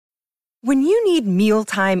When you need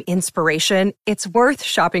mealtime inspiration, it's worth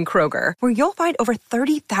shopping Kroger, where you'll find over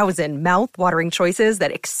 30,000 mouth-watering choices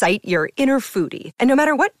that excite your inner foodie. And no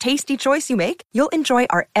matter what tasty choice you make, you'll enjoy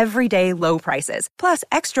our everyday low prices, plus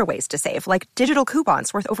extra ways to save, like digital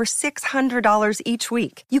coupons worth over $600 each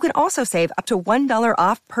week. You can also save up to $1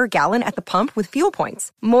 off per gallon at the pump with fuel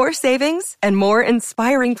points. More savings and more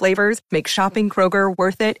inspiring flavors make shopping Kroger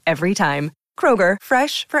worth it every time. Kroger,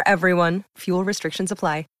 fresh for everyone. Fuel restrictions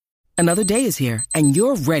apply. Another day is here, and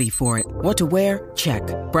you're ready for it. What to wear? Check.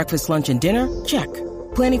 Breakfast, lunch, and dinner? Check.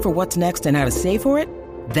 Planning for what's next and how to save for it?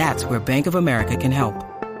 That's where Bank of America can help.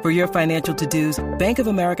 For your financial to-dos, Bank of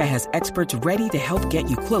America has experts ready to help get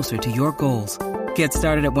you closer to your goals. Get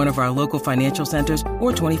started at one of our local financial centers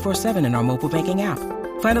or 24/7 in our mobile banking app.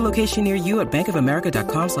 Find a location near you at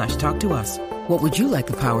bankofamerica.com/talktous. What would you like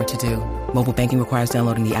the power to do? Mobile banking requires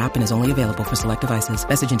downloading the app and is only available for select devices.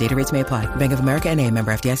 Message and data rates may apply. Bank of America N.A.,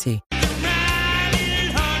 member FDIC.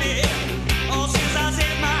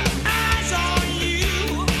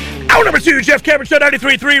 Hour number 2, Jeff Cameron Show,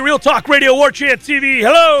 93.3, Real Talk Radio, War Chant TV.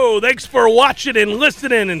 Hello, thanks for watching and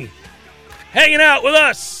listening and hanging out with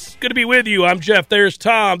us. Good to be with you. I'm Jeff. There's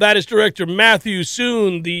Tom. That is Director Matthew.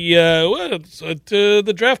 Soon the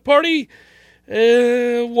draft party.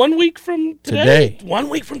 1 week from today. 1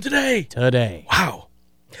 week from today. Today. Wow.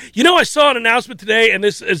 You know, I saw an announcement today, and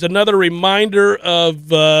this is another reminder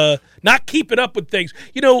of not keeping up with things.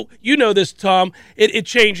 You know this, Tom. It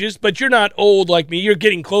changes, but you're not old like me. You're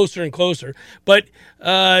getting closer and closer. But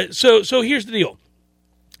so here's the deal.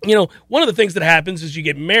 You know, one of the things that happens is you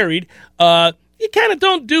get married. You kind of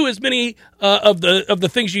don't do as many of the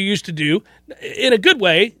things you used to do. In a good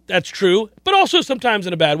way, that's true, but also sometimes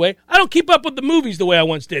in a bad way. I don't keep up with the movies the way I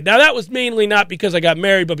once did. Now, that was mainly not because I got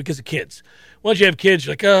married, but because of kids. Once you have kids,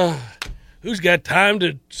 you're like, oh, who's got time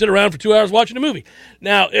to sit around for 2 hours watching a movie?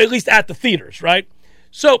 Now, at least at the theaters, right?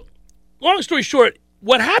 So, long story short,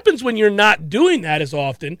 what happens when you're not doing that as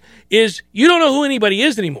often is you don't know who anybody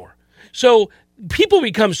is anymore. So, people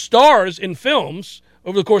become stars in films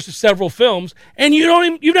over the course of several films, and you've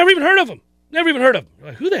never even heard of them. Never even heard of them. You're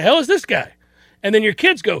like, who the hell is this guy? And then your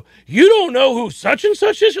kids go, you don't know who such and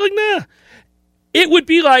such is? You're like, nah. It would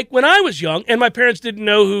be like when I was young and my parents didn't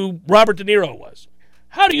know who Robert De Niro was.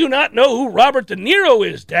 How do you not know who Robert De Niro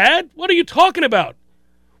is, Dad? What are you talking about?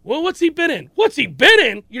 Well, what's he been in? What's he been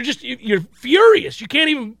in? You're furious. You can't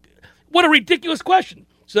even, what a ridiculous question.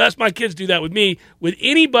 So that's my kids do that with me. With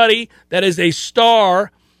anybody that is a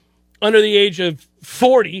star under the age of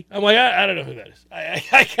 40, I'm like, I don't know who that is.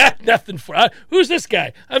 I got nothing for who's this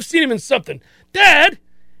guy? I've seen him in something. Dad,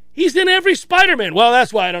 he's in every Spider-Man. Well,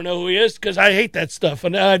 that's why I don't know who he is, because I hate that stuff,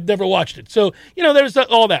 and I've never watched it. So, there's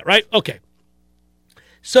all that, right? Okay.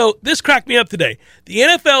 So this cracked me up today. The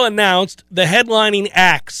NFL announced the headlining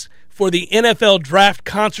acts for the NFL Draft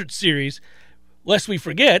Concert Series. Lest we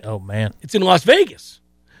forget, oh man, it's in Las Vegas.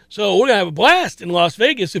 So we're going to have a blast in Las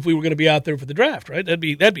Vegas if we were going to be out there for the draft, right? That'd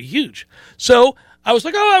be huge. So I was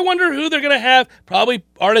like, I wonder who they're going to have. Probably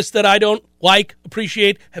artists that I don't like,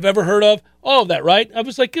 appreciate, have ever heard of, all of that, right? I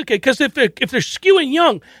was like, okay, because if they're skewing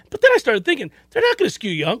young, but then I started thinking, they're not going to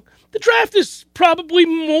skew young. The draft is probably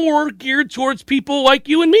more geared towards people like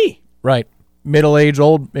you and me. Right. Middle-aged,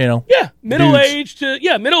 old, Yeah, middle-aged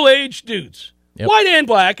dudes. Yep. White and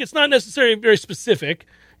black. It's not necessarily very specific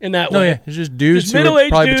in that way. No, yeah, it's just dudes. Just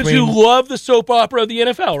middle-aged dudes who love the soap opera of the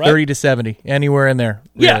NFL, right? 30 to 70, anywhere in there.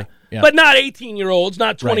 Really. Yeah, but not 18-year-olds,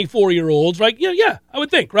 not 24-year-olds, right? Yeah, I would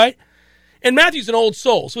think, right? And Matthew's an old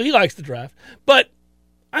soul, so he likes the draft. But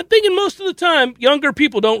I'm thinking most of the time, younger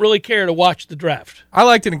people don't really care to watch the draft. I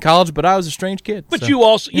liked it in college, but I was a strange kid. But you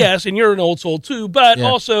also, yes, and you're an old soul too, but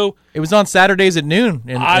also... It was on Saturdays at noon.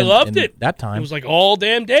 I loved it. That time. It was like all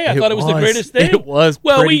damn day. I thought it was the greatest thing. It was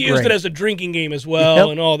Well, we used it as a drinking game as well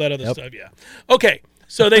and all that other stuff, yeah. Okay,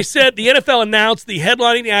 so they said the NFL announced the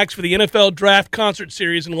headlining acts for the NFL Draft Concert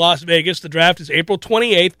Series in Las Vegas. The draft is April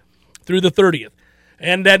 28th through the 30th.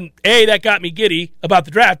 And then, that got me giddy about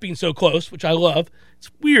the draft being so close, which I love. It's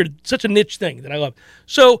weird. Such a niche thing that I love.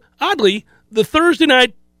 So, oddly, the Thursday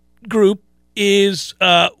night group is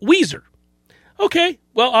Weezer. Okay,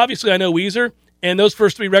 well, obviously I know Weezer, and those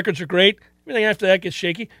first three records are great. Everything after that gets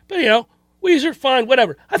shaky. But, Weezer, fine,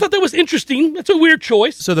 whatever. I thought that was interesting. That's a weird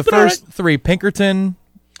choice. So the first three, Pinkerton,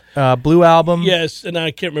 Blue Album. Yes, and I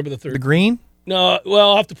can't remember the third. The Green? No, well,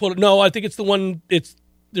 I'll have to pull it. No, I think it's the one,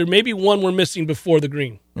 there may be one we're missing before the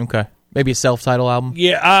Green. Okay. Maybe a self-titled album?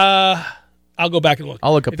 Yeah, I'll go back and look.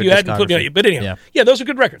 I'll look up if you hadn't put it, but anyhow, yeah, those are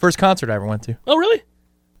good records. First concert I ever went to. Oh, really?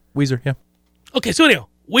 Weezer, yeah. Okay, so anyhow,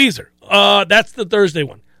 Weezer. That's the Thursday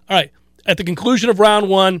one. All right. At the conclusion of round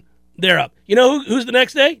one, They're up. You know who's the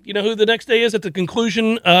next day? You know who the next day is at the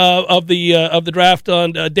conclusion of the draft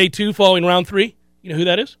on day 2 following round 3? You know who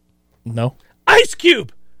that is? No. Ice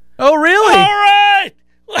Cube. Oh, really? All right.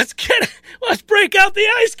 Let's break out the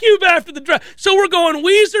Ice Cube after the draft. So we're going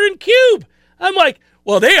Weezer and Cube. I'm like,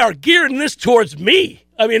 well, they are gearing this towards me.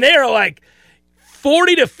 I mean, they are like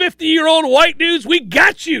 40 to 50-year-old white dudes. We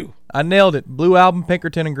got you. I nailed it. Blue Album,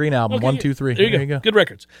 Pinkerton, and Green Album. Okay, 1, 2, 3. There you go. Good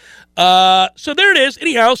records. So there it is.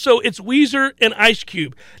 Anyhow, so it's Weezer and Ice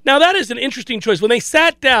Cube. Now, that is an interesting choice. When they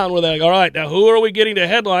sat down, were they like, all right, now who are we getting to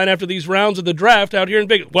headline after these rounds of the draft out here in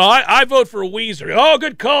Vegas? Well, I vote for Weezer. Oh,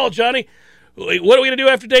 good call, Johnny. What are we going to do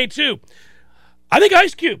after day 2? I think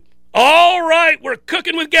Ice Cube. All right, we're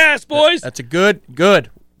cooking with gas, boys. That's a good.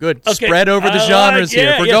 Okay, spread over the genres here.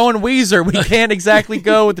 Yeah, if we're going Weezer, we can't exactly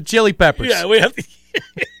go with the Chili Peppers. Yeah, we have to.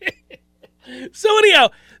 So anyhow,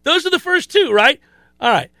 those are the first 2, right?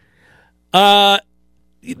 All right.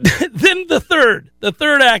 Then the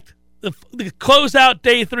third act, the close out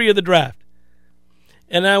day 3 of the draft.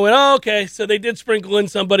 And I went, oh, okay, so they did sprinkle in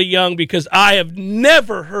somebody young because I have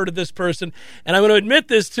never heard of this person. And I'm going to admit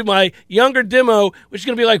this to my younger demo, which is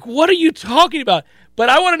going to be like, what are you talking about? But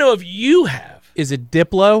I want to know if you have. Is it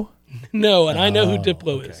Diplo? No, and I know who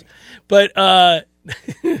Diplo is. But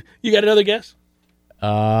you got another guess?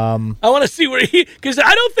 I want to see where because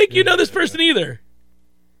I don't think you know this person either.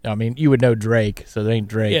 I mean, you would know Drake, so they ain't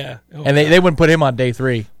Drake. Yeah. Oh, and they wouldn't put him on day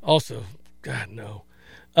 3. Also, God, no.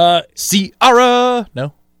 Ciara.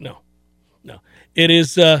 No. It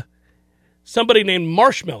is somebody named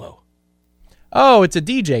Marshmello. Oh, it's a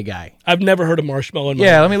DJ guy. I've never heard of Marshmello in my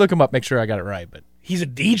Yeah, life. let me look him up, make sure I got it right. But he's a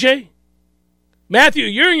DJ? Matthew,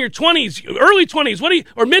 you're in your 20s, early 20s,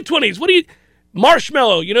 or mid-20s.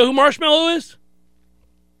 Marshmello. You know who Marshmello is?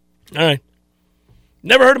 All right.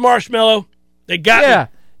 Never heard of Marshmello. They got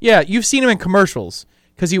me. Yeah, you've seen him in commercials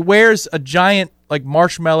because he wears a giant like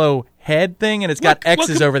marshmallow head thing, and it's got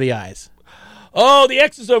X's over the eyes. Oh, the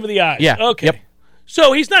X's over the eyes. Yeah. Okay. Yep.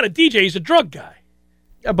 So he's not a DJ. He's a drug guy.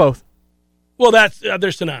 Both. Well, that's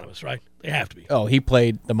they're synonymous, right? They have to be. Oh, he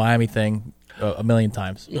played the Miami thing a million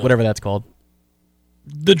times, whatever that's called.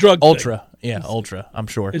 The drug Ultra. thing. Yeah, Ultra, I'm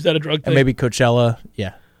sure. Is that a drug thing? And maybe Coachella,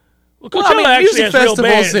 yeah. Well, Coachella actually music has real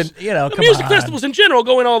festivals bands. and, come music on. festivals in general,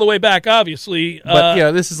 going all the way back, obviously.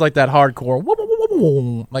 But, this is like that hardcore,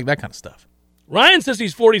 like that kind of stuff. Ryan says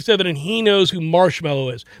he's 47 and he knows who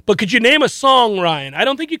Marshmello is. But could you name a song, Ryan? I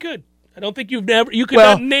don't think you could. I don't think you could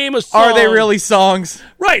not name a song. Are they really songs?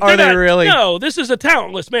 Right. Are they really? No, this is a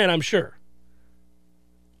talentless man, I'm sure.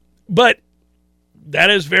 But that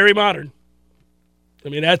is very modern. I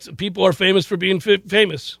mean, people are famous for being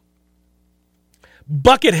famous.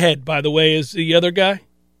 Buckethead, by the way, is the other guy.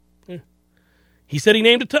 He said he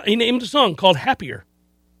named a song called Happier.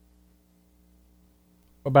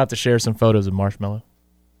 We're about to share some photos of Marshmello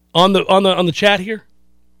on the chat here.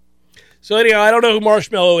 So anyhow, I don't know who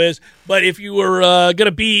Marshmello is, but if you were going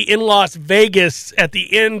to be in Las Vegas at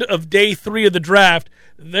the end of day 3 of the draft,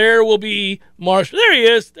 there will be There he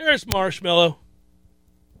is. There's Marshmello.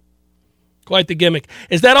 Quite the gimmick.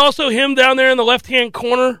 Is that also him down there in the left-hand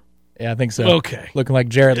corner? Yeah, I think so. Okay. Looking like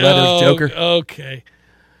Jared Leto's Joker. Okay.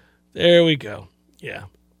 There we go. Yeah.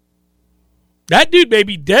 That dude may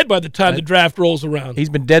be dead by the time the draft rolls around. He's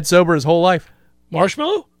been dead sober his whole life.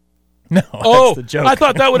 Marshmello? No, that's the joke. I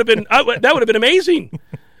thought that would have been amazing.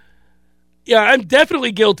 Yeah, I'm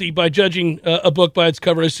definitely guilty by judging a book by its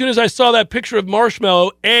cover. As soon as I saw that picture of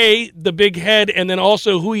Marshmello, the big head, and then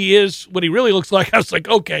also who he is, what he really looks like, I was like,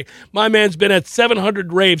 okay, my man's been at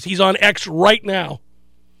 700 raves. He's on X right now,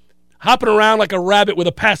 hopping around like a rabbit with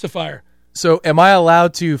a pacifier. So am I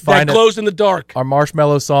allowed to find that glows in the dark? Our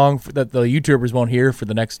Marshmello song that the YouTubers won't hear for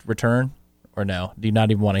the next return? Or no? Do you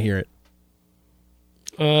not even want to hear it?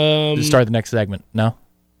 To start the next segment? No?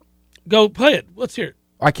 Go play it. Let's hear it.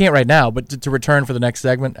 I can't right now, but to return for the next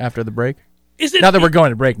segment after the break? Is it? Now that we're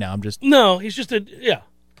going to break now, I'm just... No, he's just yeah.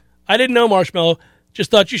 I didn't know Marshmello.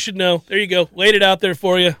 Just thought you should know. There you go. Laid it out there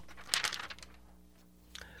for you.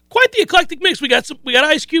 Quite the eclectic mix. We got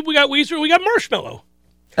Ice Cube, we got Weezer, we got Marshmello.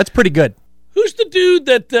 That's pretty good. Who's the dude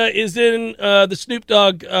that is in the Snoop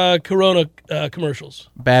Dogg Corona commercials?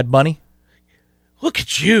 Bad Bunny? Look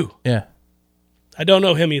at you. Yeah. I don't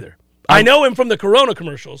know him either. I know him from the Corona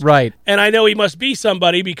commercials. Right. And I know he must be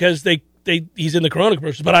somebody because he's in the Corona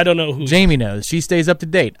commercials, but I don't know who. Jamie knows. She stays up to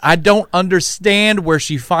date. I don't understand where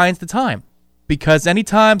she finds the time. Because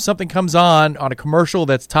anytime something comes on a commercial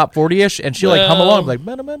that's top 40-ish, and she'll hum along, like,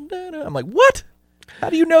 I'm like, what? How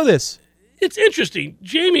do you know this? It's interesting.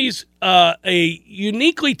 Jamie's a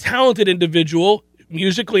uniquely talented individual,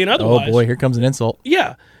 musically and otherwise. Oh, boy, here comes an insult.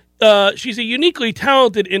 Yeah. she's a uniquely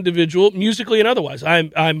talented individual, musically and otherwise.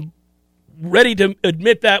 I'm ready to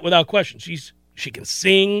admit that without question. She can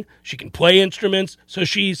sing, she can play instruments, so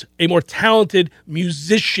she's a more talented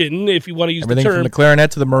musician, if you want to use Everything the term. from the clarinet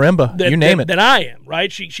to the marimba, you name it. Than I am,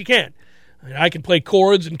 right? She can. I can play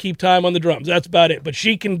chords and keep time on the drums. That's about it. But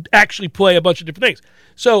she can actually play a bunch of different things.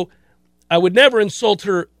 So I would never insult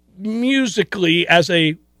her musically as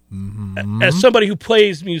somebody who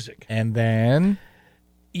plays music. And then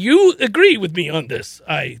you agree with me on this,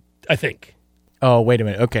 I think. Oh, wait a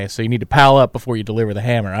minute. Okay, so you need to pal up before you deliver the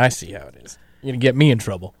hammer. I see how it is. You're going to get me in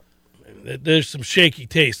trouble. There's some shaky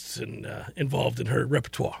tastes involved in her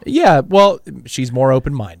repertoire. Yeah, well, she's more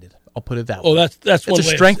open-minded. I'll put it that way. Oh, that's one way. It's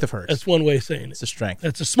a strength of hers. That's one way of saying it. It's a strength.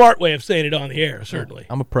 That's a smart way of saying it on the air, certainly.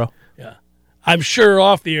 I'm a pro. Yeah. I'm sure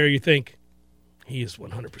off the air you think he is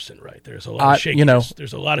 100% right. There's a lot of shakiness.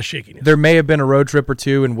 There's a lot of shakiness. There may have been a road trip or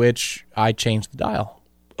two in which I changed the dial.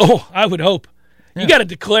 Oh, I would hope. Yeah. You got to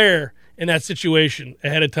declare in that situation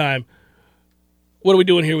ahead of time, what are we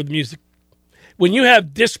doing here with music? When you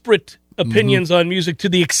have disparate opinions on music to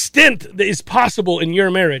the extent that is possible in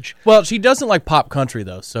your marriage. Well, she doesn't like pop country,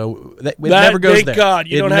 though, so it never goes thank there. God.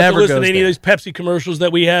 You don't have to listen to any of these Pepsi commercials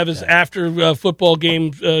that we have as after football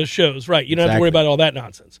game shows. Right. You don't have to worry about all that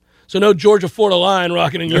nonsense. So no Georgia Florida line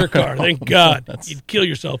rocking in your car. Thank God. You'd kill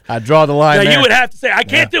yourself. I draw the line now, there. You would have to say, I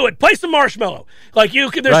can't do it. Play some Marshmallow. Like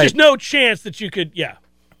you could. There's just no chance that you could,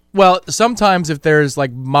 Well, sometimes if there's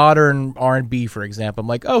like modern R&B, for example, I'm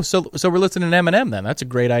like, oh, so we're listening to Eminem then. That's a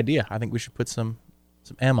great idea. I think we should put some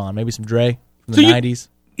M on, maybe some Dre from the 90s.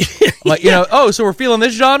 Like, so we're feeling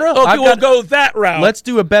this genre? Okay, we'll go that route. Let's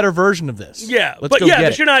do a better version of this. Yeah, but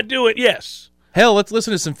you're not doing, Hell, let's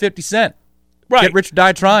listen to some 50 Cent. Right. Get Rich or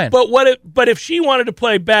Die Trying. But if she wanted to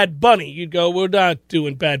play Bad Bunny, you'd go, we're not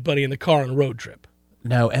doing Bad Bunny in the car on a road trip.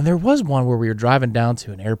 No, and there was one where we were driving down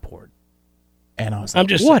to an airport. And I was like,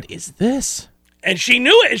 what is this? And she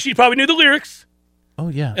knew it, and she probably knew the lyrics. Oh,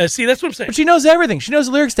 yeah. See, that's what I'm saying. But she knows everything. She knows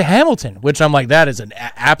the lyrics to Hamilton, which I'm like, that is an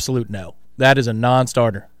absolute no. That is a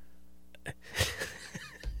non-starter.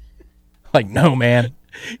 Like, no, man.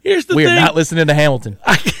 Here's the thing. We are not listening to Hamilton.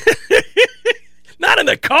 Not in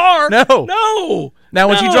the car. No. Now,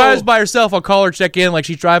 when she drives by herself, I'll call her, check in, like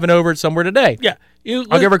she's driving over somewhere today. Yeah.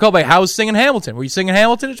 I'll give her a call back. How was singing Hamilton? Were you singing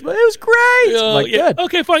Hamilton? It was great. Good.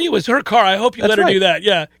 Okay, fine. It was her car. I hope you let her do that.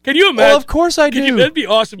 Yeah. Can you imagine? Well, of course I do. That'd be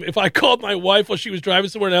awesome if I called my wife while she was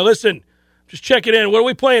driving somewhere. Now, listen, just checking in. What are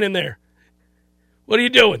we playing in there? What are you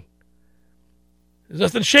doing? There's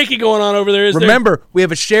nothing shaky going on over there, is there? Remember, we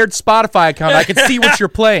have a shared Spotify account. I can see what you're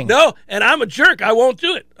playing. No, and I'm a jerk. I won't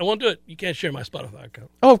do it. You can't share my Spotify account.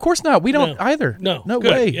 Oh, of course not. We don't either. No good.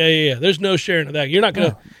 Way. Yeah. There's no sharing of that. You're not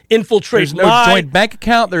going to infiltrate There's no joint bank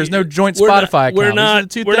account. There's no joint Spotify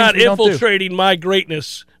account. We're not infiltrating my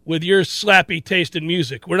greatness with your slappy taste in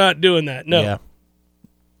music. We're not doing that. No. Yeah.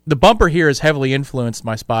 The bumper here has heavily influenced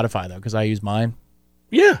my Spotify, though, because I use mine.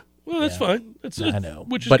 Yeah. Well, that's fine. I know.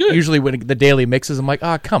 Which is but good. But usually when the daily mixes, I'm like,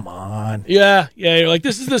 come on. Yeah. You're like,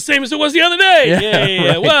 this is the same as it was the other day.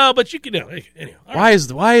 Yeah. Right. Well, but you can, anyway.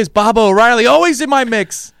 Why is Bob O'Reilly always in my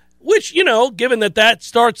mix? Which, given that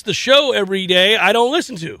starts the show every day, I don't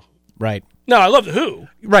listen to. Right. No, I love The Who.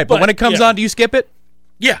 Right, but when it comes on, do you skip it?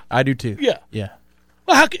 Yeah. I do too. Yeah.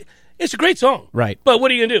 Well, it's a great song. Right. But what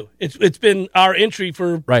are you going to do? It's been our entry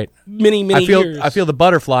for many years. I feel the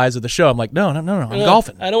butterflies of the show. I'm like, no, I'm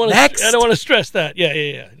golfing. I don't want to stress that.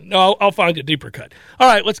 Yeah. No, I'll find a deeper cut. All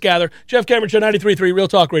right, let's gather. Jeff Cameron Show, 93.3 Real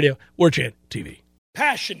Talk Radio, War Chant TV.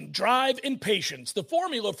 Passion, drive, and patience. The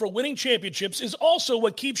formula for winning championships is also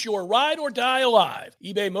what keeps your ride or die alive.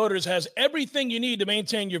 eBay Motors has everything you need to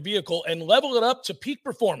maintain your vehicle and level it up to peak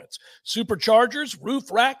performance. Superchargers, roof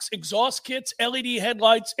racks, exhaust kits, LED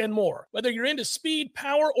headlights, and more. Whether you're into speed,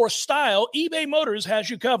 power, or style, eBay Motors has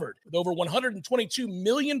you covered. With over 122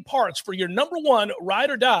 million parts for your number one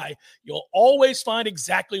ride or die, you'll always find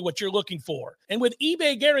exactly what you're looking for. And with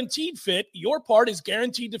eBay Guaranteed Fit, your part is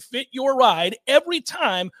guaranteed to fit your ride every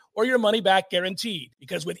time, or your money back guaranteed.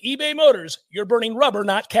 Because with eBay Motors, you're burning rubber,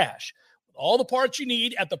 not cash. With all the parts you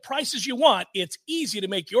need at the prices you want, it's easy to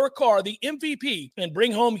make your car the MVP and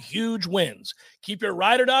bring home huge wins. Keep your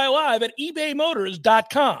ride or die alive at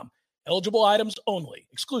ebaymotors.com. Eligible items only.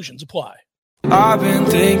 Exclusions apply. I've been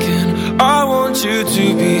thinking, I want you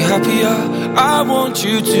to be happier. I want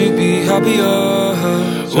you to be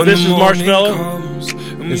happier. So this is Marshmallow.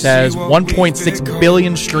 This has 1.6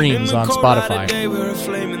 billion streams on Spotify.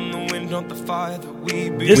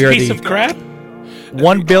 This piece of crap?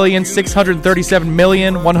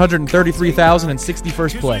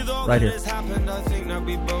 1,637,133,060 play. Right here.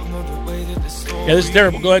 Yeah, this is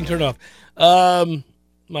terrible. Go ahead and turn it off.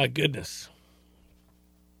 My goodness.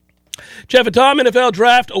 Jeff and Tom, NFL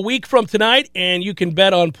draft a week from tonight, and you can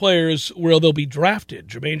bet on players where they'll be drafted.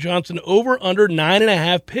 Jermaine Johnson over under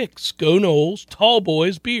 9.5 picks. Go Knowles, Tall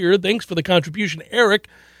Boys, Beer. Thanks for the contribution, Eric,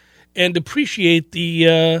 and appreciate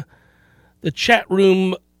the chat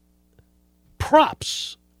room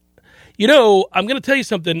props. You know, I'm going to tell you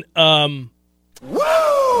something. Woo!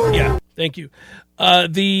 Yeah, thank you.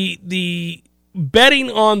 The betting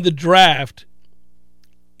on the draft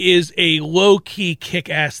is a low-key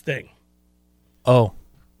kick-ass thing. Oh.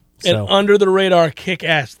 An under-the-radar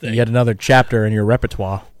kick-ass thing. You had another chapter in your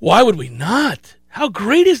repertoire. Why would we not? How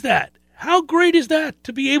great is that? How great is that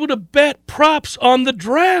to be able to bet props on the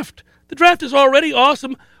draft? The draft is already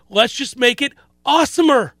awesome. Let's just make it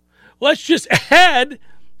awesomer. Let's just add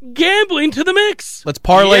gambling to the mix. Let's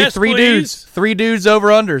parlay Yes, three please. dudes. 3 dudes over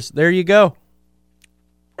unders. There you go.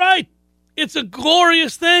 Right. It's a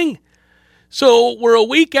glorious thing. So we're a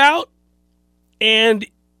week out, and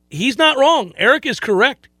he's not wrong. Eric is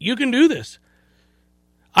correct. You can do this.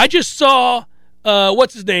 I just saw,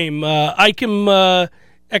 what's his name? Ikem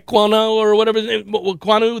Ekwonu or whatever his name,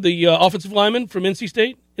 Ekwonu, the offensive lineman from NC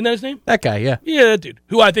State. Isn't that his name? That guy, yeah. Yeah, that dude,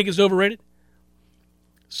 who I think is overrated.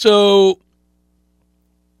 So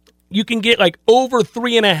you can get like over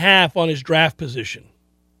 3.5 on his draft position.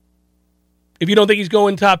 If you don't think he's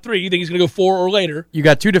going top 3, you think he's going to go 4 or later. You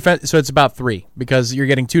got 2 defense, so it's about 3 because you're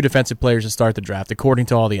getting 2 defensive players to start the draft, according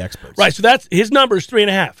to all the experts. Right, so that's his number is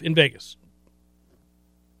 3.5 in Vegas.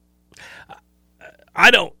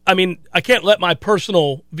 I can't let my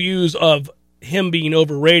personal views of him being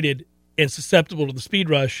overrated and susceptible to the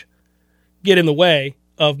speed rush get in the way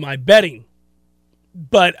of my betting.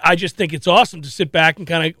 But I just think it's awesome to sit back and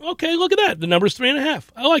kind of, okay, look at that. The number's 3.5.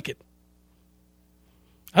 I like it.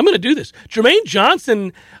 I'm going to do this. Jermaine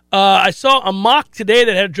Johnson, I saw a mock today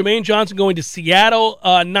that had Jermaine Johnson going to Seattle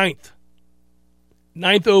 9th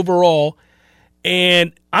overall,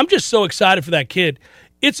 and I'm just so excited for that kid.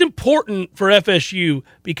 It's important for FSU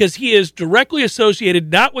because he is directly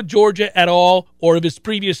associated not with Georgia at all or of his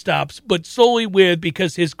previous stops, but solely with,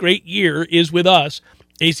 because his great year is with us,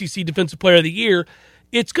 ACC Defensive Player of the Year.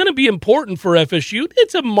 It's going to be important for FSU.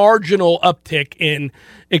 It's a marginal uptick in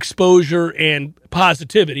exposure and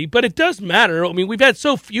positivity, but it does matter. I mean, we've had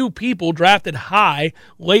so few people drafted high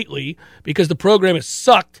lately because the program has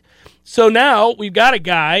sucked. So now we've got a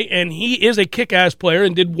guy, and he is a kick-ass player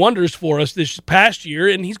and did wonders for us this past year,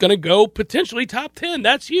 and he's going to go potentially top 10.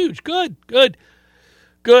 That's huge. Good.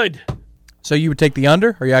 So you would take the under,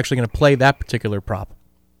 or are you actually going to play that particular prop?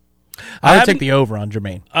 I would take the over on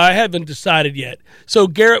Jermaine. I haven't decided yet. So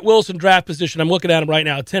Garrett Wilson draft position, I'm looking at him right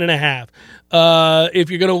now, 10.5. If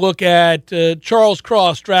you're going to look at Charles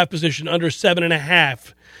Cross draft position, under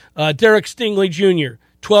 7.5. Derek Stingley Jr.,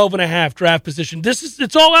 12.5 draft position.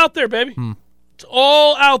 It's all out there, baby. It's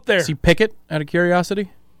all out there. See Pickett, out of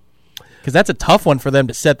curiosity? Because that's a tough one for them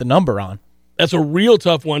to set the number on. That's a real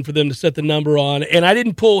tough one for them to set the number on. And I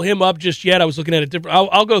didn't pull him up just yet. I was looking at it different.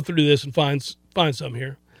 I'll go through this and find some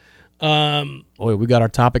here. Boy, we got our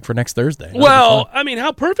topic for next Thursday. Well, I mean,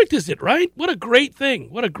 how perfect is it, right? What a great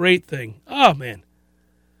thing. Oh, man.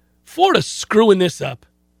 Florida's screwing this up.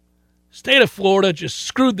 State of Florida just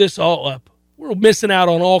screwed this all up. We're missing out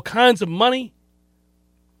on all kinds of money.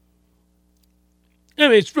 I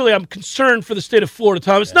mean, I'm concerned for the state of Florida,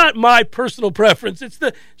 Tom. It's not my personal preference. It's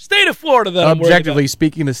the state of Florida that I'm worried about. Objectively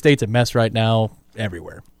speaking, the state's a mess right now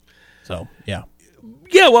everywhere. So, yeah.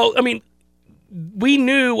 Yeah, well, I mean, we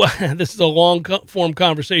knew this is a long-form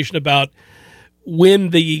conversation about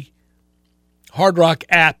when the Hard Rock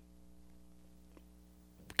app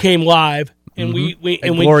came live. And we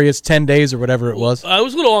glorious 10 days or whatever it was. It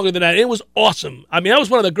was a little longer than that. It was awesome. I mean, that was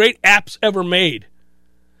one of the great apps ever made.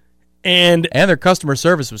 And their customer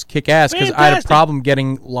service was kick-ass because I had a problem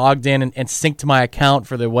getting logged in and synced to my account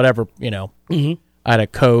for the whatever, I had a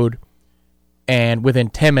code, and within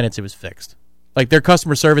 10 minutes it was fixed. Like, their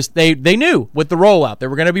customer service, they knew with the rollout there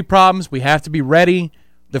were going to be problems. We have to be ready.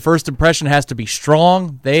 The first impression has to be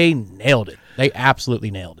strong. They nailed it. They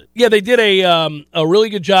absolutely nailed it. Yeah, they did a really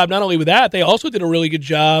good job. Not only with that, they also did a really good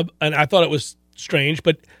job, and I thought it was strange,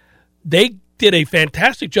 but they did a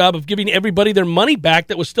fantastic job of giving everybody their money back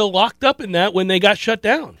that was still locked up in that when they got shut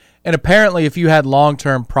down. And apparently if you had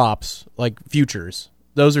long-term props, like futures,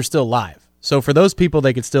 those are still live. So for those people,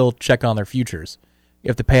 they could still check on their futures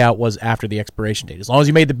if the payout was after the expiration date. As long as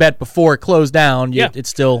you made the bet before it closed down, it's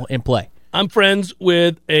still in play. I'm friends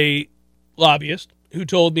with a lobbyist who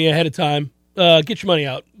told me ahead of time, get your money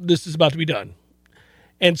out. This is about to be done.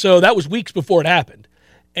 And so that was weeks before it happened.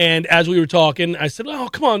 And as we were talking, I said, oh,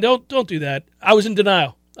 come on, don't do that. I was in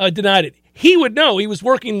denial. I denied it. he would know. He was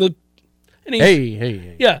working the. And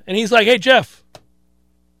Hey. Yeah, and he's like, "Hey, Jeff,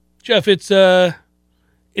 it's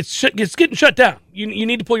getting shut down. You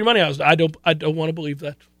need to pull your money out." I don't want to believe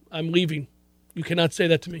that. I'm leaving. You cannot say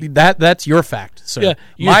that to me. That's your fact, sir. Yeah,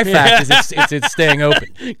 my fact is it's staying open.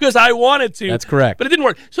 Because I wanted to. That's correct. But it didn't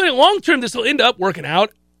work. So in long term, this will end up working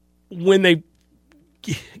out when they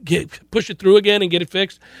push it through again and get it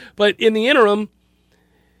fixed. But in the interim,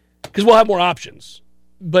 because we'll have more options.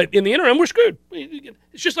 But in the interim, we're screwed.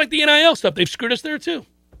 It's just like the NIL stuff. They've screwed us there too.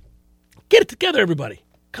 Get it together, everybody.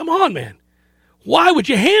 Come on, man. Why would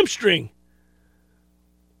you hamstring?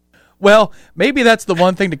 Well, maybe that's the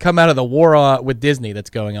one thing to come out of the war with Disney that's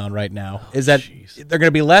going on right now, is that they're going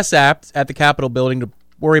to be less apt at the Capitol building to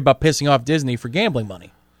worry about pissing off Disney for gambling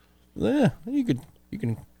money. Yeah, you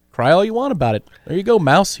can cry all you want about it. There you go,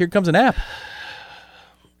 mouse. Here comes an app.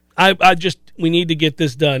 We need to get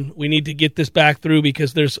this done. We need to get this back through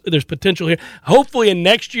because there's potential here. Hopefully in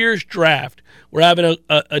next year's draft, we're having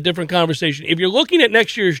a different conversation. If you're looking at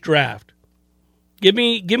next year's draft, give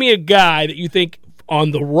me a guy that you think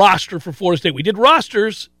on the roster for Florida State. We did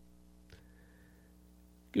rosters.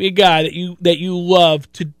 Give me a guy that you love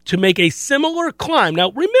to make a similar climb.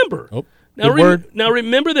 Now remember. Now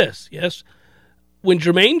remember this. Yes. When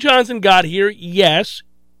Jermaine Johnson got here, yes,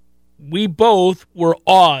 we both were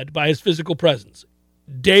awed by his physical presence.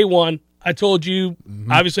 Day one, I told you,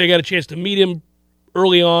 obviously I got a chance to meet him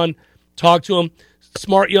early on, talk to him.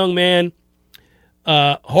 Smart young man,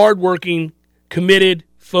 hardworking, committed,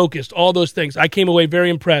 focused, all those things. I came away very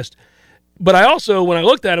impressed. But I also, when I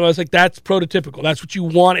looked at him, I was like, that's prototypical. That's what you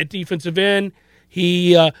want at defensive end.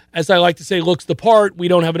 He, as I like to say, looks the part. We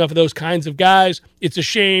don't have enough of those kinds of guys. It's a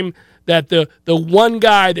shame that the one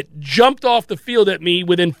guy that jumped off the field at me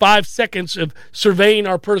within 5 seconds of surveying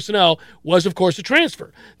our personnel was, of course, a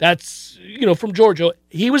transfer. That's, from Georgia.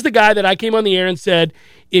 He was the guy that I came on the air and said,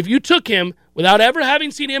 if you took him without ever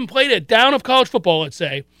having seen him play a down of college football, let's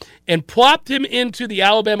say, and plopped him into the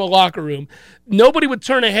Alabama locker room, nobody would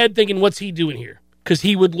turn ahead thinking, what's he doing here? Because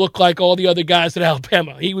he would look like all the other guys at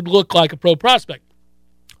Alabama. He would look like a pro prospect.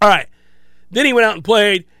 All right. Then he went out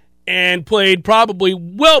and played probably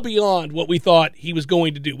well beyond what we thought he was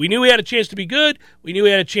going to do. We knew he had a chance to be good. We knew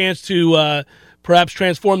he had a chance to perhaps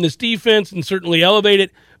transform this defense and certainly elevate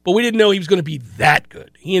it, but we didn't know he was going to be that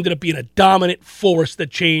good. He ended up being a dominant force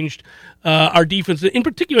that changed our defense, in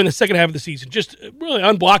particular in the second half of the season, just really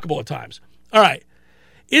unblockable at times. All right.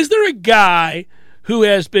 Is there a guy who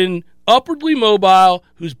has been upwardly mobile,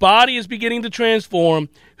 whose body is beginning to transform,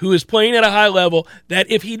 who is playing at a high level, that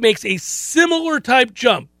if he makes a similar type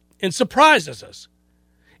jump and surprises us,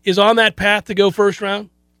 is on that path to go first round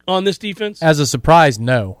on this defense? As a surprise,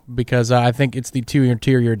 no, because I think it's the two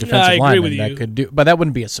interior defensive linemen that could do. But that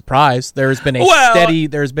wouldn't be a surprise. There has been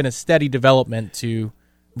a steady development to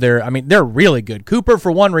their. I mean, they're really good. Cooper,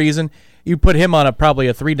 for one reason, you put him on probably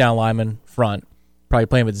a 3-down lineman front, probably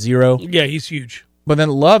playing with 0. Yeah, he's huge. But then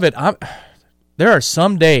Lovett, there are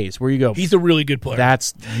some days where you go, he's a really good player.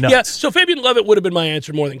 That's nuts. Yeah, so Fabian Lovett would have been my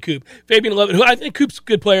answer more than Coop. Fabian Lovett, who I think Coop's a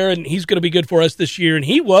good player, and he's going to be good for us this year. And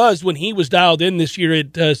he was, when he was dialed in this year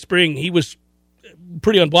at spring, he was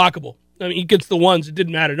pretty unblockable. I mean, he gets the ones, it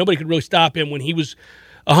didn't matter. Nobody could really stop him when he was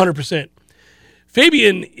 100%.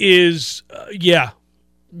 Fabian is,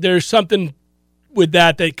 there's something with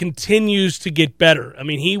that continues to get better. I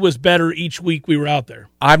mean, he was better each week we were out there.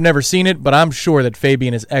 I've never seen it, but I'm sure that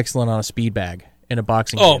Fabian is excellent on a speed bag in a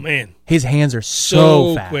boxing game. Oh, man. His hands are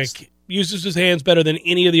so fast. Quick. Uses his hands better than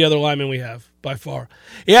any of the other linemen we have, by far.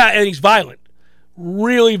 Yeah, and he's violent.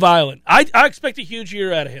 Really violent. I expect a huge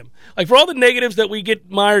year out of him. Like, for all the negatives that we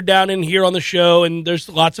get mired down in here on the show, and there's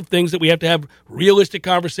lots of things that we have to have realistic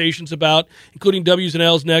conversations about, including W's and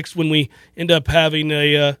L's next when we end up having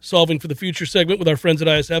a Solving for the Future segment with our friends at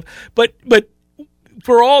ISF. But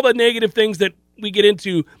for all the negative things that we get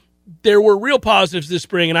into, there were real positives this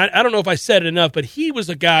spring, and I don't know if I said it enough, but he was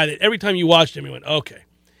a guy that every time you watched him, you went, okay,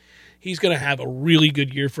 he's going to have a really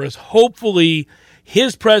good year for us. Hopefully,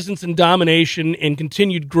 his presence and domination and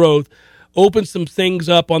continued growth opens some things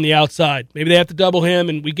up on the outside. Maybe they have to double him,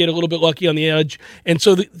 and we get a little bit lucky on the edge. And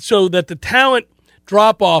so that the talent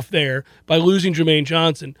drop-off there by losing Jermaine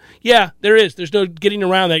Johnson, yeah, there is. There's no getting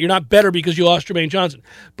around that. You're not better because you lost Jermaine Johnson.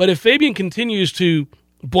 But if Fabian continues to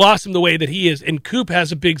blossom the way that he is, and Coop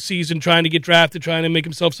has a big season trying to get drafted, trying to make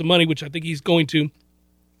himself some money, which I think he's going to,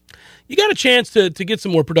 you got a chance to get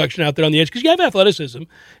some more production out there on the edge because you have athleticism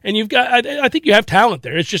and I think you have talent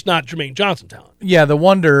there. It's just not Jermaine Johnson talent. Yeah, the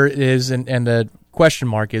wonder is, and the question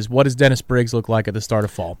mark is, what does Dennis Briggs look like at the start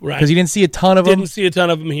of fall? Right. Because you didn't see a ton of him. Didn't see a ton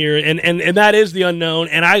of him here, and that is the unknown.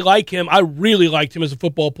 And I like him. I really liked him as a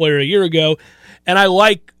football player a year ago, and I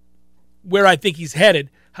like where I think he's headed.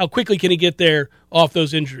 How quickly can he get there off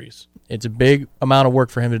those injuries? It's a big amount of work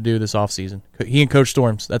for him to do this offseason. He and Coach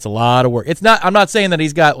Storms, that's a lot of work. I'm not saying that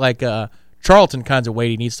he's got like Charlton kinds of weight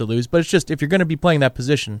he needs to lose, but it's just if you're going to be playing that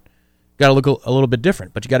position, got to look a little bit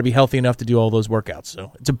different, but you got to be healthy enough to do all those workouts.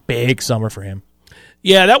 So it's a big summer for him.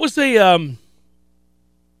 Yeah, that was a golly,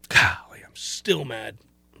 I'm still mad.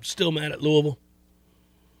 I'm still mad at Louisville.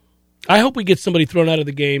 I hope we get somebody thrown out of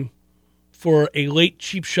the game for a late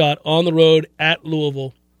cheap shot on the road at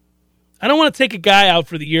Louisville. I don't want to take a guy out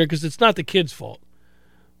for the year because it's not the kid's fault.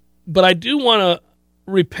 But I do want to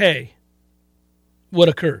repay what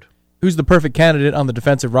occurred. Who's the perfect candidate on the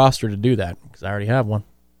defensive roster to do that? Because I already have one.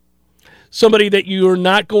 Somebody that you are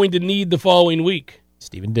not going to need the following week.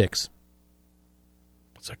 Steven Dix.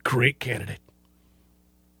 It's a great candidate.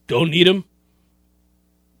 Don't need him.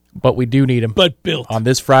 But we do need him. But built. On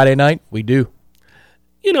this Friday night, we do.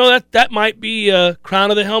 You know, that might be a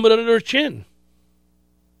crown of the helmet under their chin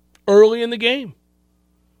early in the game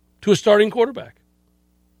to a starting quarterback.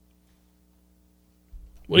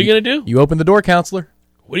 What are you going to do? You open the door, counselor.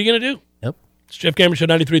 What are you going to do? Yep. It's Jeff Cameron Show,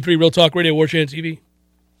 93.3 Real Talk Radio, War Chant TV.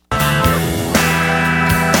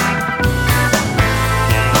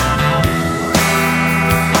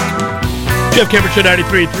 Jeff Cameron Show,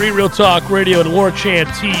 93.3 Real Talk Radio and War Chant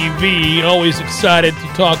TV. Always excited to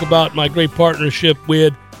talk about my great partnership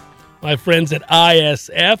with my friends at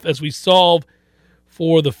ISF as we solve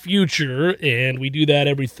for the future, and we do that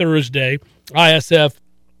every Thursday. ISF,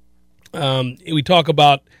 we talk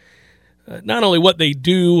about not only what they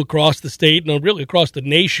do across the state, no, really across the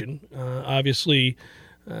nation. Obviously,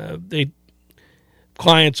 they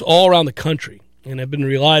clients all around the country and have been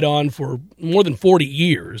relied on for more than 40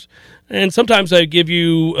 years. And sometimes I give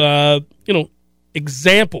you,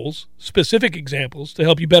 examples, specific examples, to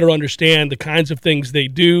help you better understand the kinds of things they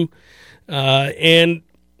do. And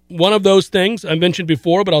one of those things I mentioned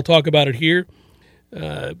before, but I'll talk about it here,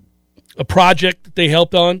 a project that they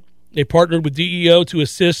helped on. They partnered with DEO to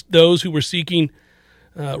assist those who were seeking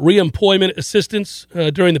reemployment assistance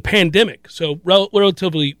during the pandemic. So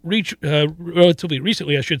relatively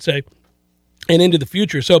recently, I should say, and into the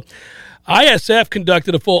future. So ISF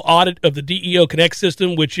conducted a full audit of the DEO Connect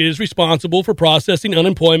system, which is responsible for processing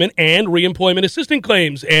unemployment and reemployment assistance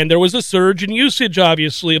claims. And there was a surge in usage,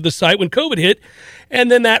 obviously, of the site when COVID hit.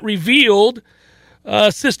 And then that revealed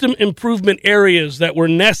system improvement areas that were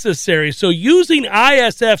necessary. So using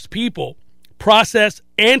ISF's people, process,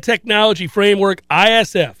 and technology framework,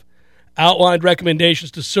 ISF outlined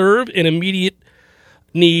recommendations to serve an immediate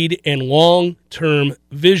need and long-term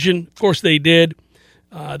vision. Of course, they did.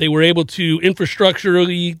 They were able to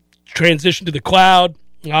infrastructurally transition to the cloud,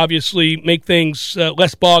 obviously make things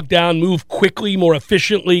less bogged down, move quickly, more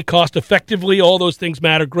efficiently, cost-effectively. All those things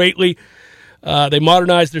matter greatly. They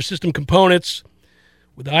modernized their system components.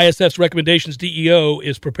 With ISF's recommendations, DEO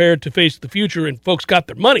is prepared to face the future, and folks got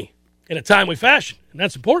their money in a timely fashion, and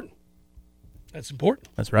that's important. That's important.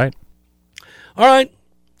 That's right. All right,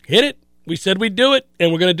 hit it. We said we'd do it,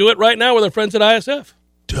 and we're going to do it right now with our friends at ISF.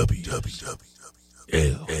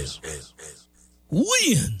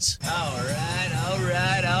 Wins. All right.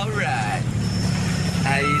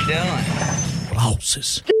 How you doing?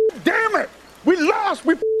 Losses. Damn it! We lost!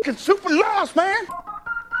 We f***ing super lost, man!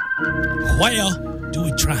 Where do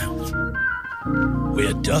we triumph?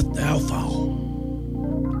 Where doth thou fall?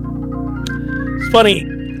 It's funny,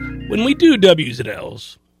 when we do W's and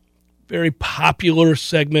L's, very popular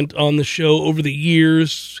segment on the show over the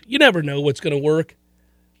years, you never know what's going to work.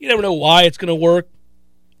 You never know why it's going to work.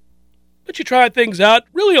 But you try things out,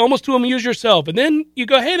 really almost to amuse yourself. And then you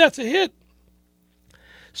go, hey, that's a hit.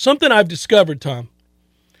 Something I've discovered, Tom,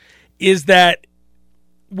 is that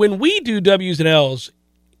when we do W's and L's,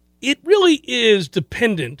 it really is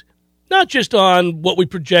dependent not just on what we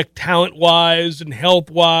project talent-wise and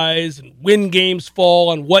health-wise and when games fall,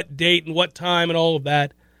 on what date and what time and all of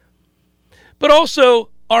that, but also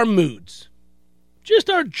our moods, just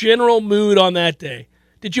our general mood on that day.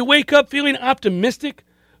 Did you wake up feeling optimistic?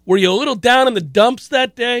 Were you a little down in the dumps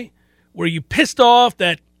that day? Were you pissed off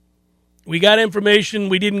that we got information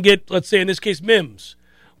we didn't get, let's say in this case, MIMS?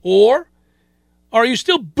 Or are you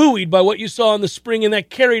still buoyed by what you saw in the spring and that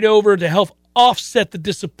carried over to help offset the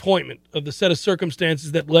disappointment of the set of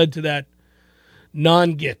circumstances that led to that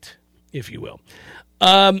non-get, if you will?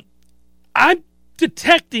 I'm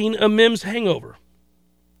detecting a MIMS hangover.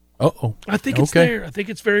 Uh-oh. I think it's there. I think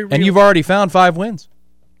it's very real. And you've already found 5 wins.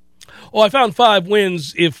 Well, I found 5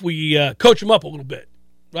 wins if we coach them up a little bit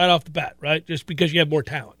right off the bat, right? Just because you have more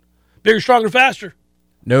talent. Bigger, stronger, faster.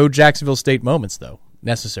 No Jacksonville State moments, though.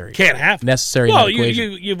 Necessary. Can't have necessary. Well,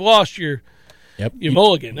 you've lost your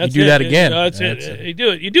mulligan. That's you do it. that again. That's it. You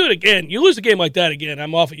do it again. You lose a game like that again,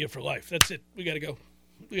 I'm off of you for life. That's it. We got to go.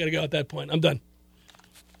 We got to go at that point. I'm done.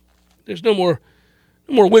 There's no more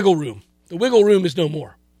wiggle room. The wiggle room is no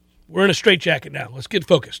more. We're in a straitjacket now. Let's get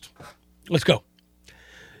focused. Let's go.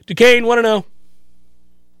 Duquesne, 1-0.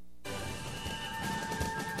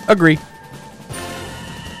 Agree.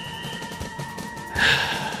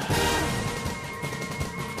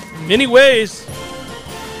 In many ways,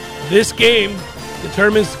 this game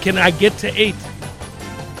determines, can I get to 8?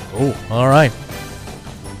 Oh, all right.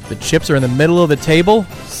 The chips are in the middle of the table.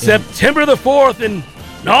 September the 4th in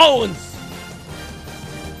New Orleans.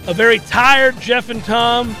 A very tired Jeff and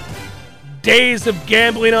Tom. Days of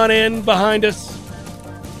gambling on end behind us.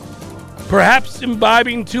 Perhaps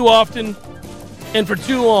imbibing too often and for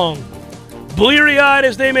too long. Bleary-eyed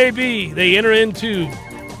as they may be, they enter into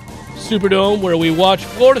Superdome where we watch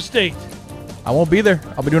Florida State. I won't be there.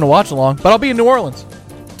 I'll be doing a watch-along, but I'll be in New Orleans.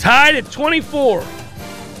 Tied at 24.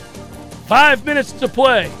 5 minutes to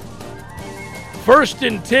play. 1st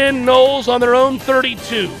and 10, Noles on their own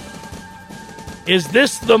 32. Is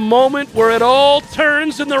this the moment where it all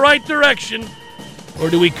turns in the right direction, or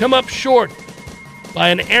do we come up short by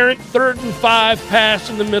an errant 3rd and 5 pass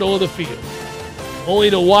in the middle of the field, only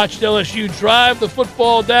to watch LSU drive the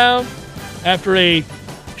football down after a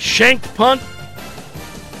shanked punt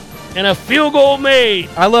and a field goal made?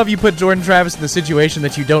 I love you put Jordan Travis in the situation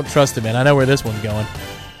that you don't trust him in. I know where this one's going.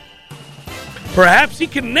 Perhaps he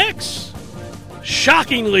connects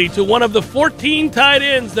shockingly to one of the 14 tight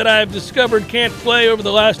ends that I've discovered can't play over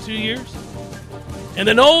the last 2 years. And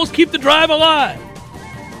the Noles keep the drive alive.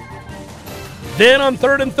 Then on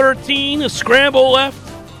 3rd and 13, a scramble left.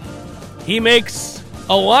 He makes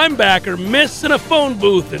a linebacker miss in a phone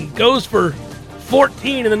booth and goes for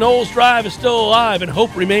 14, and the Noles drive is still alive and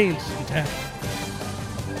hope remains intact.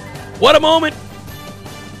 What a moment.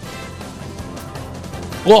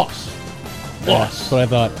 Loss. That's what I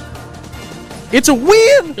thought. It's a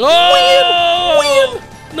win! Oh!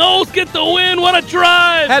 Win! Noles get the win. What a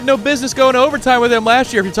drive! Had no business going to overtime with him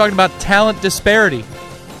last year if you're talking about talent disparity.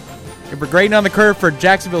 If we're grading on the curve for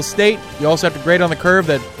Jacksonville State, you also have to grade on the curve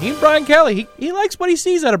that he and Brian Kelly, he likes what he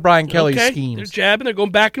sees out of Brian Kelly's schemes. They're jabbing. They're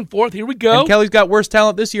going back and forth. Here we go. And Kelly's got worse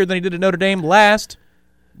talent this year than he did at Notre Dame last.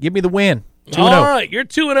 Give me the win. 2-0. All right, you're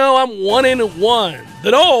 2-0. I'm 1-1.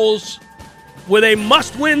 The Noles, with a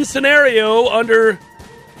must-win scenario under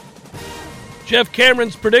Jeff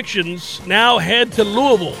Cameron's predictions, now head to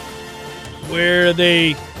Louisville, where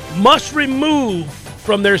they must remove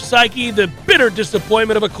from their psyche the bitter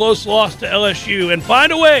disappointment of a close loss to LSU and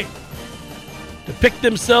find a way to pick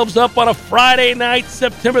themselves up on a Friday night,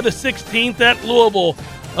 September the 16th at Louisville.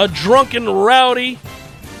 A drunken, rowdy,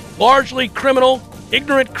 largely criminal,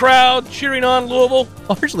 ignorant crowd cheering on Louisville.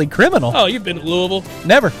 Largely criminal? Oh, you've been to Louisville.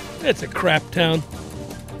 Never. It's a crap town.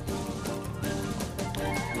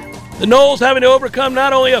 The Noles having to overcome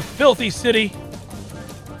not only a filthy city,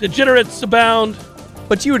 degenerates abound.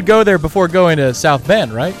 But you would go there before going to South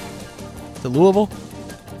Bend, right? To Louisville?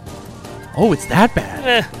 Oh, it's that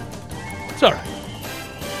bad. It's all right.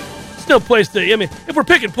 It's no place to, I mean, if we're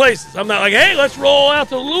picking places, I'm not like, hey, let's roll out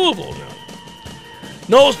to Louisville.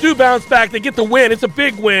 No. Noles do bounce back. They get the win. It's a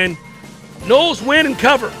big win. Noles win and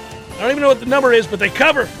cover. I don't even know what the number is, but they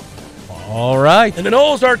cover. All right. And the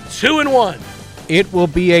Noles are 2-1. It will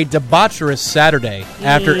be a debaucherous Saturday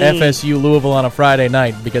after FSU Louisville on a Friday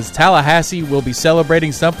night because Tallahassee will be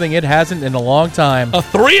celebrating something it hasn't in a long time. A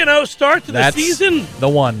 3-0 start to the season? The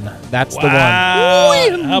one. That's the one.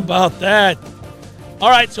 How about that? All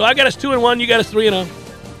right, so I got us 2-1. You got us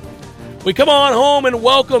 3-0. We come on home and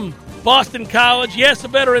welcome Boston College. Yes, a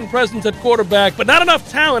veteran presence at quarterback, but not enough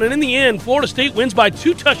talent. And in the end, Florida State wins by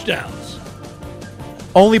 2 touchdowns.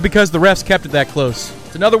 Only because the refs kept it that close.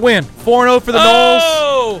 It's another win. 4-0 for the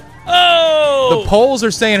Noles. The polls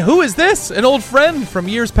are saying, who is this? An old friend from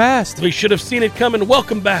years past. We should have seen it coming.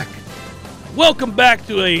 Welcome back. Welcome back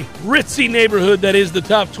to a ritzy neighborhood that is the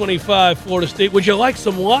top 25 Florida State. Would you like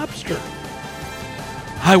some lobster?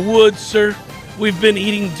 I would, sir. We've been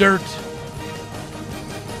eating dirt.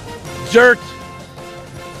 Dirt.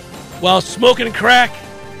 While smoking crack.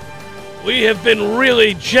 We have been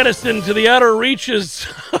really jettisoned to the outer reaches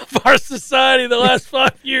of our society the last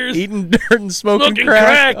 5 years. Eating dirt and smoking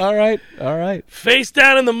crack. All right. Face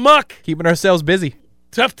down in the muck. Keeping ourselves busy.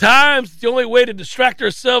 Tough times. It's the only way to distract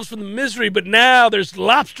ourselves from the misery. But now there's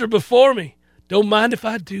lobster before me. Don't mind if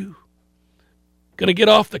I do. going to get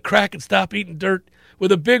off the crack and stop eating dirt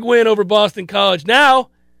with a big win over Boston College.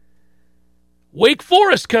 Now, Wake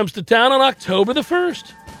Forest comes to town on October the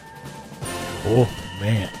 1st. Oh,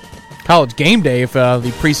 man. College game day if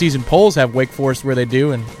the preseason polls have Wake Forest where they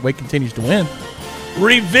do and Wake continues to win.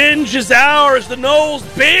 Revenge is ours. The Noles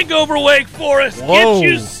big over Wake Forest. Whoa.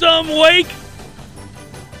 Get you some, Wake.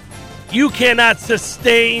 You cannot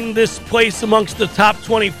sustain this place amongst the top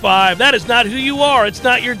 25. That is not who you are. It's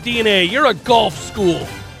not your DNA. You're a golf school.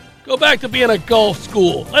 Go back to being a golf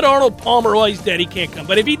school. Let Arnold Palmer, well, he's dead. He can't come.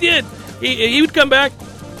 But if he did, he would come back.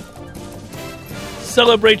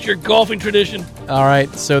 Celebrate your golfing tradition. All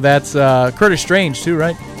right, so that's Curtis Strange, too,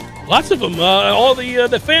 right? Lots of them. All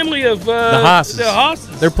the family of the Haas's. The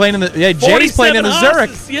Haas's. They're playing in the Jay's playing in the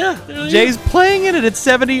Zurich. Yeah, Jay's playing in it at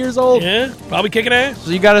 70 years old. Yeah, probably kicking ass.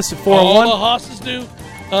 So you got us at 4-1. All the Haas's do.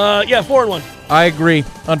 4-1. I agree.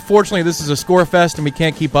 Unfortunately, this is a score fest, and we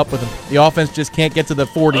can't keep up with them. The offense just can't get to the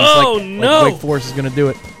 40s. No! Like Wake Forest is going to do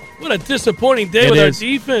it. What a disappointing day with our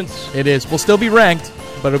defense. It is. We'll still be ranked,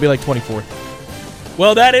 but it'll be like 24th.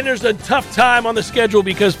 Well, that enters a tough time on the schedule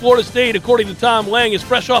because Florida State, according to Tom Lang, is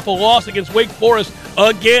fresh off a loss against Wake Forest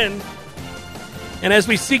again. And as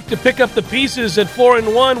we seek to pick up the pieces at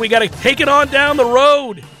 4-1, we got to take it on down the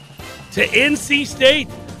road to NC State.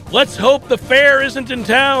 Let's hope the fair isn't in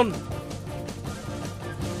town.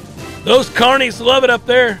 Those carnies love it up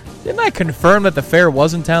there. Didn't I confirm that the fair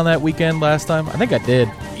was in town that weekend last time? I think I did.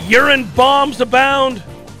 Urine bombs abound.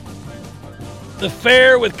 The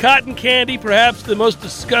fair with cotton candy, perhaps the most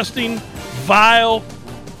disgusting, vile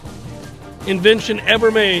invention ever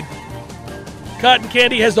made. Cotton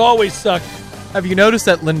candy has always sucked. Have you noticed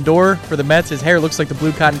that Lindor, for the Mets, his hair looks like the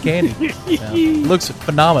blue cotton candy? Looks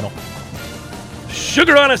phenomenal.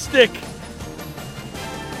 Sugar on a stick.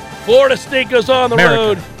 Florida State goes on the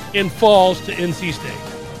road and falls to NC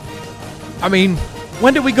State. I mean,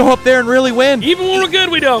 when did we go up there and really win? Even when we're good,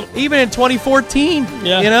 we don't. Even in 2014,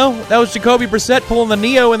 that was Jacoby Brissett pulling the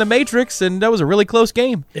Neo in the Matrix, and that was a really close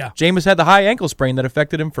game. Yeah. Jameis had the high ankle sprain that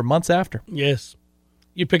affected him for months after. Yes.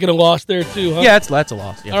 You picking a loss there, too, huh? Yeah, that's a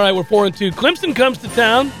loss. Yeah. All right, we're 4-2. Clemson comes to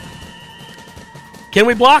town. Can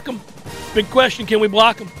we block them? Big question, can we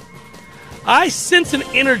block them? I sense an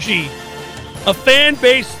energy, a fan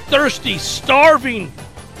base thirsty, starving,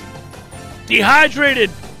 dehydrated,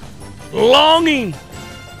 longing.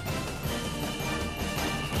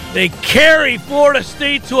 They carry Florida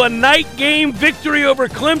State to a night game victory over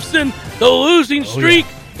Clemson. The losing streak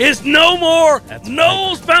is no more.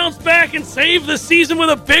 Noles bounce back and save the season with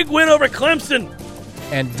a big win over Clemson.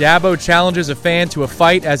 And Dabo challenges a fan to a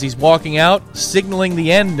fight as he's walking out, signaling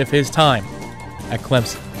the end of his time at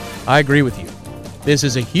Clemson. I agree with you. This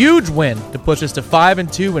is a huge win to push us to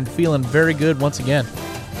 5-2 and feeling very good once again.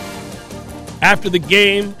 After the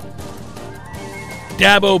game,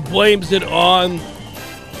 Dabo blames it on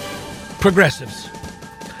progressives.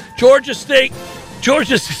 Georgia Tech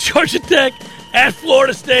at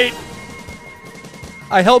Florida State.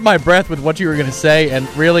 I held my breath with what you were going to say, and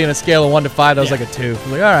really, in a scale of 1 to 5, that was like a 2. I was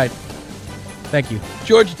like, all right, thank you.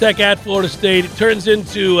 Georgia Tech at Florida State. It turns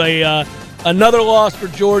into another loss for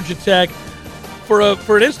Georgia Tech.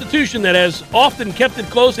 For an institution that has often kept it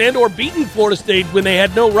close and or beaten Florida State when they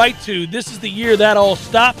had no right to, this is the year that all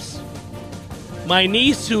stops. My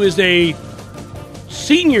niece, who is a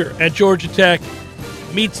senior at Georgia Tech,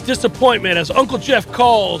 meets disappointment as Uncle Jeff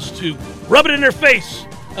calls to rub it in her face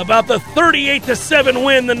about the 38-7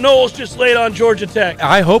 win the Noles just laid on Georgia Tech.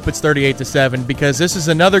 I hope it's 38-7 because this is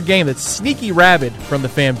another game that's sneaky rabid from the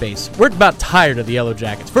fan base. We're about tired of the Yellow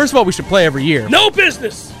Jackets. First of all, we should play every year. No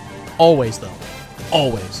business. Always, though.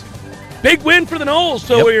 Always. Big win for the Noles.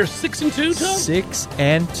 So we're 6-2, Tom?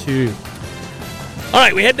 6-2. All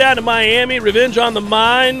right, we head down to Miami. Revenge on the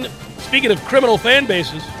mind. Speaking of criminal fan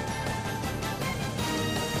bases,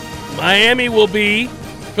 Miami will be,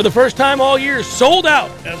 for the first time all year, sold out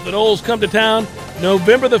as the Noles come to town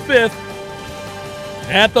November the 5th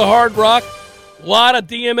at the Hard Rock. A lot of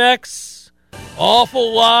DMX,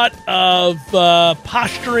 awful lot of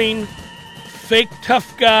posturing, fake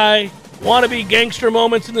tough guy, wannabe gangster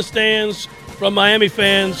moments in the stands from Miami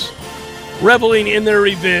fans reveling in their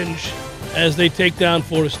revenge as they take down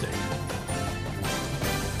Florida State.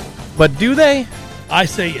 But do they? I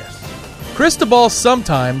say yes. Cristobal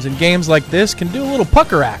sometimes in games like this can do a little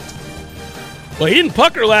pucker act. Well, he didn't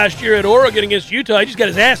pucker last year at Oregon against Utah. He just got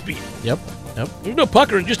his ass beat. Yep. There's no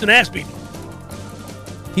puckering, just an ass beating.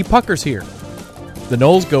 He puckers here. The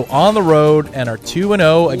Noles go on the road and are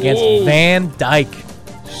 2-0 against Van Dyke.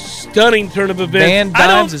 Stunning turn of events. Van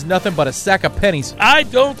Dimes is nothing but a sack of pennies. I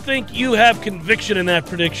don't think you have conviction in that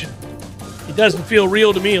prediction. It doesn't feel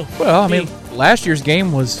real to me. Well, I mean, last year's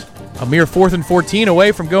game was a mere 4th and 14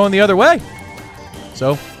 away from going the other way.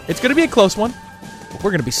 So it's going to be a close one. We're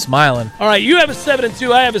going to be smiling. All right, you have a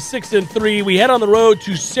 7-2. I have a 6-3. We head on the road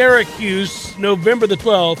to Syracuse, November the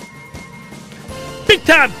 12th. Big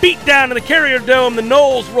time beat down in the Carrier Dome. The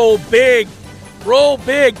Noles roll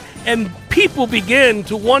big, and people begin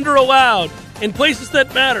to wonder aloud in places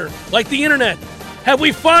that matter, like the internet. Have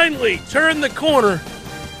we finally turned the corner,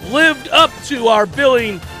 lived up to our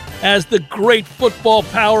billing as the great football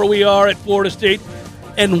power we are at Florida State?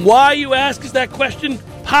 And why, you ask, is that question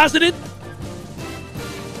posited?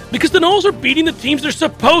 Because the Noles are beating the teams they're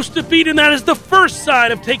supposed to beat, and that is the first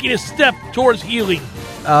sign of taking a step towards healing.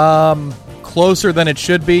 Closer than it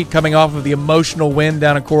should be, coming off of the emotional win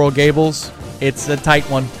down at Coral Gables. It's a tight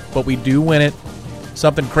one, but we do win it.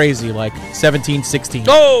 Something crazy like 17-16.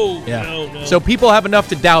 Oh, yeah. No. So people have enough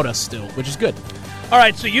to doubt us still, which is good. All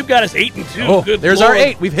right, so you've got us 8-2. Oh, Good there's Lord. our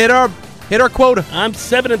 8. We've hit our quota. I'm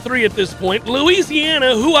 7-3 at this point.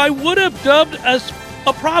 Louisiana, who I would have dubbed as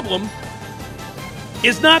a problem,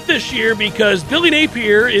 is not this year because Billy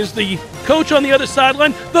Napier is the coach on the other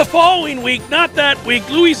sideline. The following week, not that week,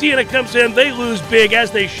 Louisiana comes in. They lose big, as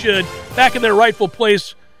they should, back in their rightful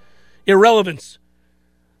place. Irrelevance,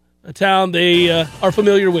 a town they are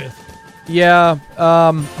familiar with. Yeah,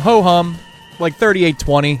 ho-hum, like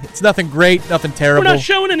 38-20. It's nothing great, nothing terrible. We're not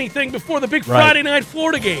showing anything before the big Friday night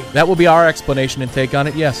Florida game. That will be our explanation and take on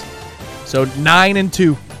it, yes. So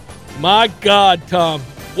 9-2. My God, Tom.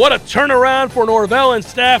 What a turnaround for Norvell and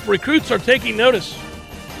staff. Recruits are taking notice.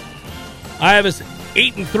 I have us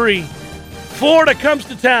 8-3. Florida comes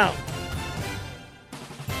to town.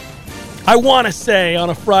 I want to say on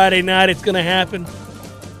a Friday night it's going to happen.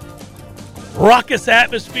 Raucous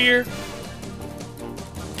atmosphere.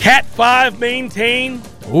 Cat 5 maintained.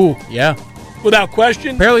 Ooh, yeah. Without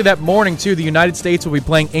question. Apparently that morning, too, the United States will be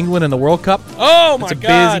playing England in the World Cup. Oh, my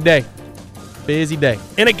God. It's a busy day. Busy day.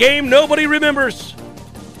 In a game nobody remembers.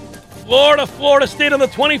 Florida State on the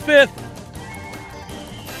 25th.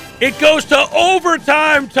 It goes to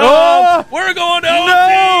overtime, Tom. Oh, we're going to OT.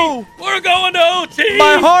 No. We're going to OT.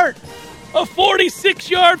 My heart. A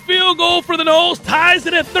 46-yard field goal for the Noles ties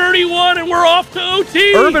it at 31, and we're off to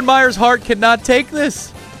OT. Urban Meyer's heart cannot take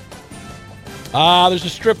this. There's a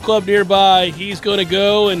strip club nearby. He's going to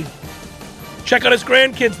go and check on his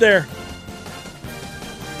grandkids there.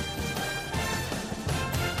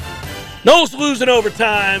 Noles lose in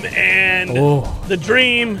overtime, and the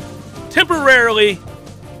dream temporarily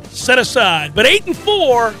set aside. But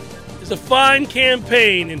 8-4 is a fine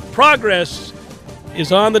campaign, and progress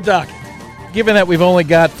is on the docket. Given that we've only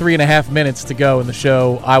got 3.5 minutes to go in the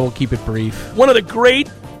show, I will keep it brief. One of the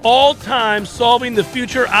great all-time solving the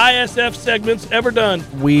future ISF segments ever done.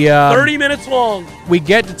 30 minutes long. We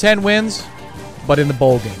get to 10 wins, but in the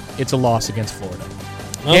bowl game, it's a loss against Florida.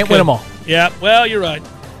 Can't win them all. Yeah, well, you're right.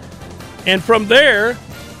 And from there,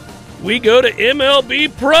 we go to MLB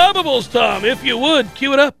Probables, Tom. If you would,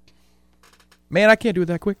 cue it up. Man, I can't do it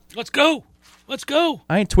that quick. Let's go.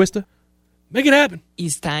 I ain't Twista. Make it happen.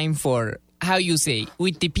 It's time for, how you say,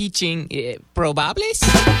 with the pitching, Probables?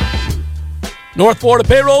 North Florida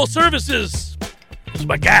Payroll Services. Those are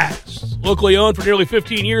my guys. Locally owned for nearly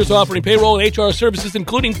 15 years, offering payroll and HR services,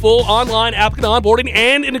 including full online applicant onboarding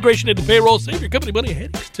and integration into payroll. Save your company money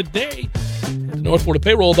headaches today.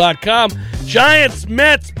 NorthFloridaPayroll.com. Giants,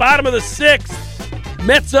 Mets, bottom of the 6th.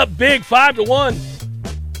 Mets up big, 5-1.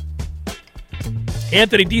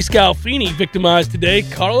 Anthony DeScalfini victimized today.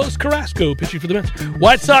 Carlos Carrasco pitching for the Mets.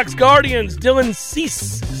 White Sox, Guardians, Dylan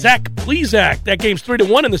Cease, Zach Plesac. That game's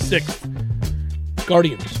 3-1 in the 6th.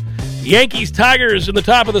 Guardians. Yankees, Tigers in the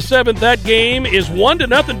top of the 7th. That game is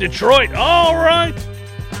 1-0 Detroit. All right.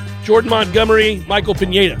 Jordan Montgomery, Michael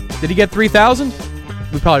Pineda. Did he get 3,000?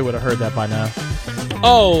 We probably would have heard that by now.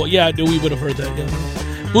 Oh, yeah, we would have heard that,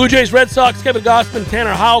 yeah. Blue Jays, Red Sox, Kevin Gausman,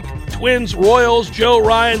 Tanner Houck, Twins, Royals, Joe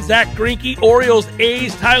Ryan, Zach Greinke, Orioles,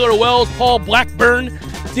 A's, Tyler Wells, Paul Blackburn,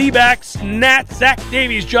 D-backs, Nats, Zach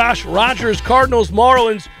Davies, Josh Rogers, Cardinals,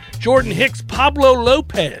 Marlins, Jordan Hicks, Pablo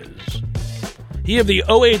Lopez. He of the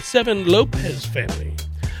 087 Lopez family.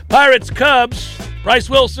 Pirates, Cubs, Bryce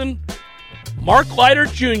Wilson, Mark Leiter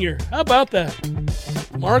Jr. How about that?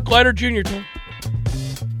 Mark Leiter Jr., Tom.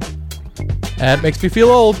 That makes me feel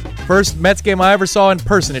old. First Mets game I ever saw in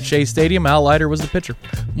person at Shea Stadium, Al Leiter was the pitcher.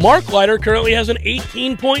 Mark Leiter currently has an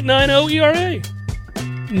 18.90 ERA.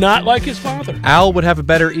 Not like his father. Al would have a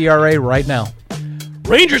better ERA right now.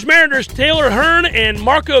 Rangers, Mariners, Taylor Hearn, and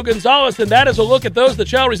Marco Gonzalez, and that is a look at those that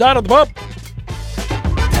shall reside on the bump.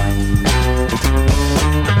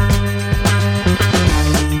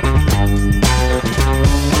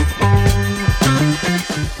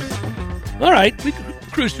 All right, we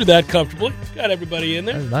cruised through that comfortably. Got everybody in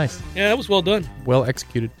there. That was nice. Yeah, that was well done. Well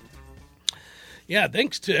executed. Yeah,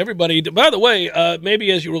 thanks to everybody. By the way,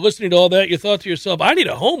 maybe as you were listening to all that, you thought to yourself, I need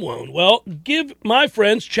a home loan. Well, give my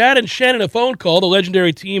friends Chad and Shannon a phone call, the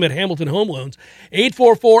legendary team at Hamilton Home Loans,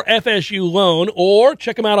 844-FSU-LOAN, or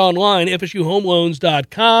check them out online,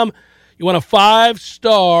 fsuhomeloans.com. You want a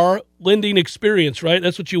 5-star lending experience, right?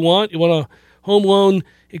 That's what you want. You want a home loan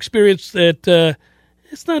experience that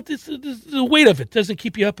it's the weight of it doesn't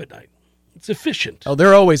keep you up at night. It's efficient. Oh,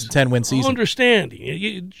 they're always a 10-win season.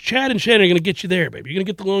 Understanding. Chad and Shannon are going to get you there, baby. You're going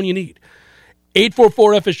to get the loan you need.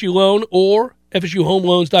 844-FSU-LOAN or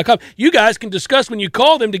FSUHomeLoans.com. You guys can discuss when you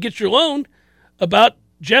call them to get your loan about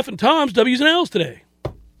Jeff and Tom's W's and L's today.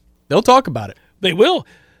 They'll talk about it. They will.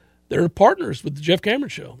 They're partners with the Jeff Cameron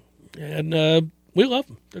Show. And we love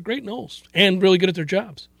them. They're great Knowles and really good at their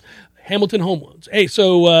jobs. Hamilton Home Loans. Hey,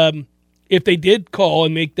 so if they did call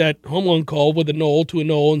and make that home loan call with a Knoll to a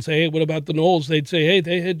Knoll and say, hey, what about the Knowles? They'd say,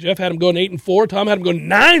 hey, Jeff had them going 8-4. Tom had them going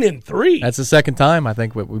 9-3. That's the second time I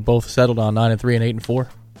think we both settled on 9-3 and 8-4. It's going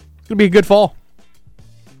to be a good fall.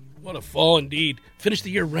 What a fall indeed. Finish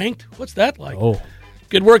the year ranked? What's that like? Oh.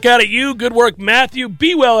 Good work out at you. Good work, Matthew.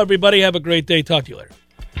 Be well, everybody. Have a great day. Talk to you later.